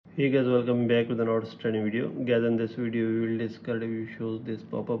Hey guys, welcome back to the not training video. Guys, in this video we will discuss you shows this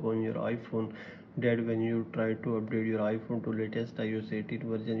pop-up on your iPhone that when you try to update your iPhone to latest iOS 18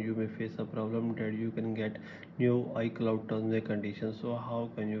 version, you may face a problem that you can get new iCloud terms and conditions. So how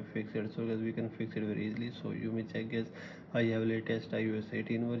can you fix it? So guys, we can fix it very easily. So you may check, guys, I have latest iOS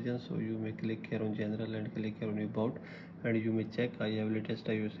 18 version. So you may click here on general and click here on about, and you may check I have latest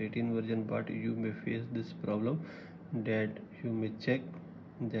iOS 18 version, but you may face this problem that you may check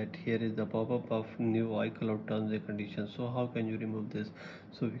that here is the pop-up of new iCloud terms and conditions. So how can you remove this?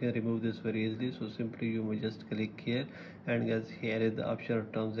 So we can remove this very easily. So simply you may just click here, and guys, here is the option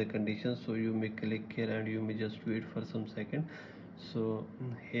of terms and conditions. So you may click here and you may just wait for some second. So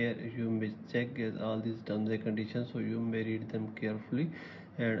here you may check, guys, all these terms and conditions, so you may read them carefully,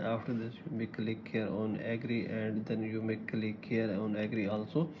 and after this you may click here on agree, and then you may click here on agree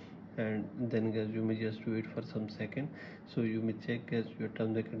also, and then guys you may just wait for some second. So you may check, guys, your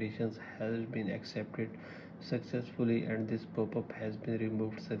terms and conditions has been accepted successfully and this pop-up has been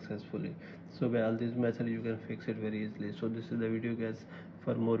removed successfully. So by all these methods you can fix it very easily. So this is the video, guys.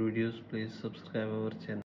 For more videos please subscribe our channel.